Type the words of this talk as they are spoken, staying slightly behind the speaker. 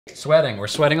Sweating. We're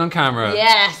sweating on camera.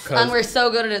 Yes, and we're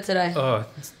so good at it today. Oh,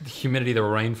 it's the humidity of the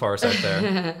rainforest out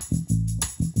there.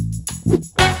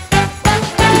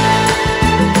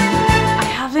 I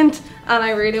haven't, and I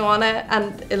really want it,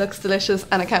 and it looks delicious,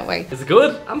 and I can't wait. Is it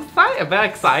good? I'm fine. I'm very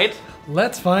excited.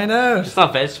 Let's find out. It's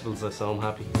not vegetables, so I'm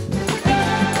happy.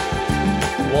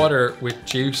 Water with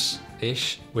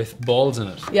juice-ish with balls in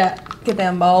it. Yeah, get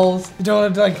them balls. You don't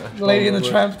want to, like, Lady in the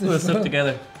Tramp Put this. this up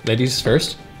together. Ladies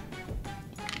first.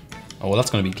 Oh, well,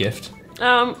 that's going to be gift.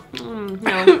 No.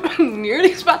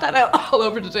 Nearly spat that out all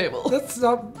over the table. That's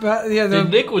not bad. Yeah, The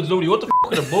liquid's lovely. What the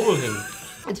f*** is a bubble thing?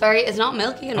 It's not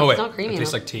milky enough, Oh, wait. it's not creamy It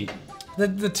tastes enough. like tea.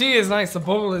 the tea is nice. The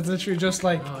bubble is literally just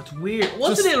like. Oh, it's weird.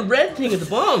 What's the little red thing at the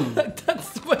bottom? That's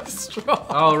the way straw.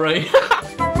 Oh, right.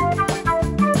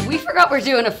 We forgot we're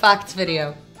doing a facts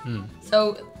video.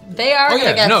 So they are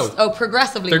gonna get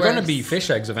progressively They're worse. going to be fish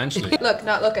eggs eventually. Look,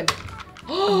 not looking.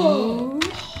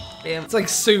 It's like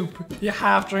soup. You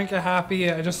half drink it, half eat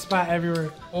it. I just spat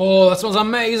everywhere. Oh, that smells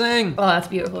amazing. Oh, that's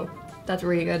beautiful. That's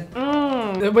really good.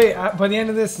 Wait, by the end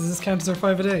of this, does this count as our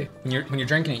 5 a day? When you're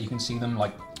drinking it, you can see them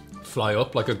like fly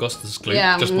up like Augustus Gloop.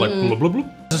 Yeah, Just like blah, blah, blah.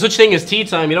 There's such thing as tea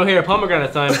time. You don't hear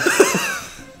pomegranate time.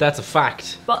 That's a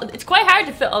fact. But it's quite hard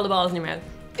to fit all the balls in your mouth.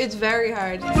 It's very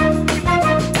hard.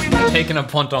 Taking a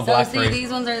punt on So blackberry. see,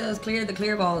 these ones are the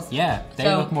clear balls. Yeah, they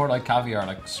So- look more like caviar,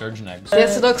 like surgeon eggs.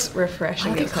 This looks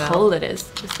refreshing Look as how well. cold it is.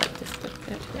 Just like this.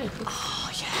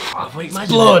 Oh, wait,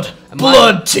 imagine Blood. that.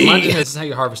 Blood tea. Imagine this is how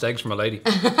you harvest eggs from a lady.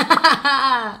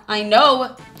 I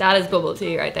know. That is bubble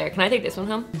tea right there. Can I take this one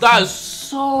home? That is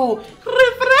so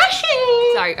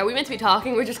refreshing. Sorry, are we meant to be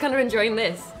talking? We're just kind of enjoying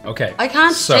this. Okay. I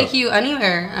can't so, take you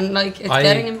anywhere, and like it's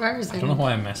getting embarrassing. I don't know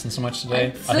why I'm messing so much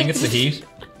today. I think it's the heat.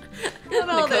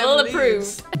 Nicole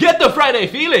approved. Get the Friday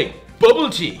feeling. Bubble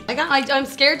tea. I'm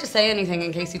scared to say anything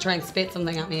in case you try and spit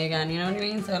something at me again. You know what I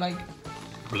mean? So like,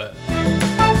 Blah.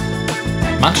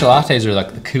 Matcha lattes are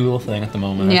like the cool thing at the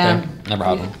moment. Yeah. Aren't they? Never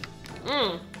had them.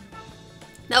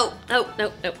 No, no,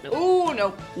 no, no, no. Ooh,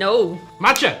 no. No.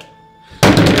 Matcha. I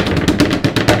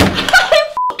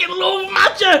fucking love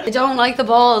matcha. I don't like the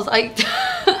balls. I'm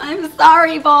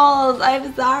sorry, balls.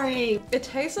 I'm sorry. It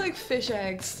tastes like fish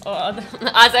eggs.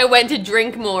 As I went to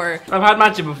drink more. I've had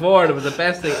matcha before. It was the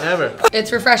best thing ever.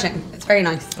 It's refreshing. It's very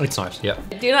nice. It's nice, yeah.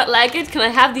 Do you not like it? Can I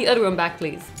have the other one back,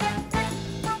 please?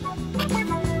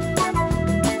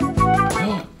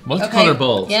 Multicolor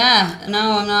balls. Yeah.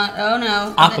 No, I'm not. Oh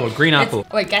no. Apple, green apple.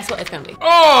 Wait, guess what it's gonna be?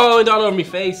 Oh, it's all over my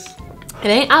face. It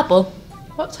ain't apple.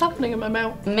 What's happening in my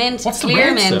mouth? Mint. What's the Clear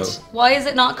red, mint. though? Why is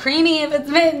it not creamy if it's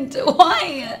mint?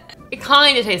 Why? It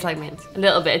kind of tastes like mint. A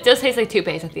little bit. It does taste like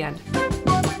toothpaste at the end.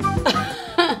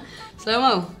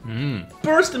 Slow-mo.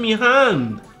 Burst in my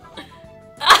hand.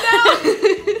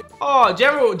 Oh, do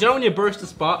you know when you burst a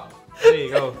spot? There you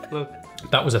go. Look.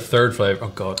 That was a third flavor. Oh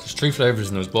god, there's 3 flavors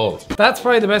in those balls. That's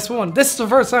probably the best one. This is the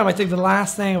first time I think the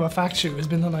last thing of a fact shoot has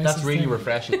been the nicest That's really thing.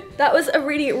 refreshing. That was a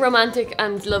really romantic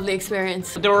and lovely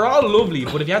experience. They were all lovely,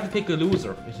 but if you had to pick a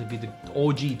loser, it would be the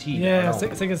OG tea. Yeah, I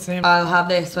think it's the same. I'll have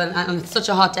this when and it's such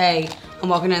a hot day. I'm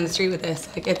walking down the street with this.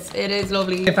 Like it is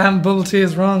lovely. If having bubble tea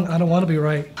is wrong, I don't want to be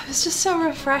right. It's just so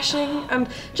refreshing, and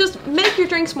just make your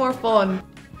drinks more fun.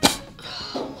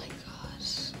 Oh my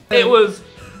gosh. It was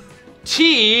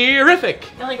terrific.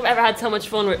 I don't think I've ever had so much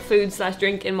fun with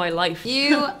food/drink in my life.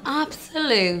 You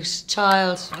absolute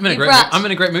child. I'm in a You great brat. I'm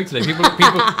in a great mood today.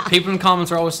 People in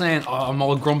comments are always saying, "Oh, I'm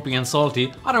all grumpy and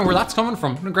salty." I don't know where that's coming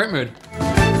from. I'm in a great mood.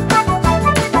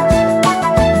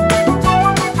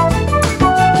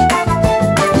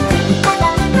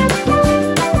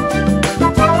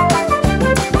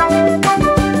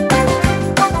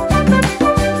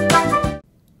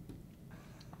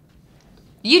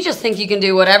 You just think you can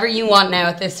do whatever you want now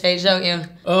at this stage, don't you?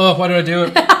 Oh, why do I do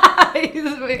it?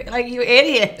 Like you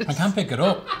idiot. I can't pick it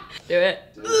up. Do it.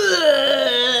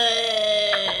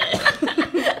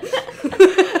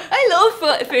 I love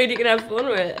food you can have fun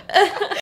with.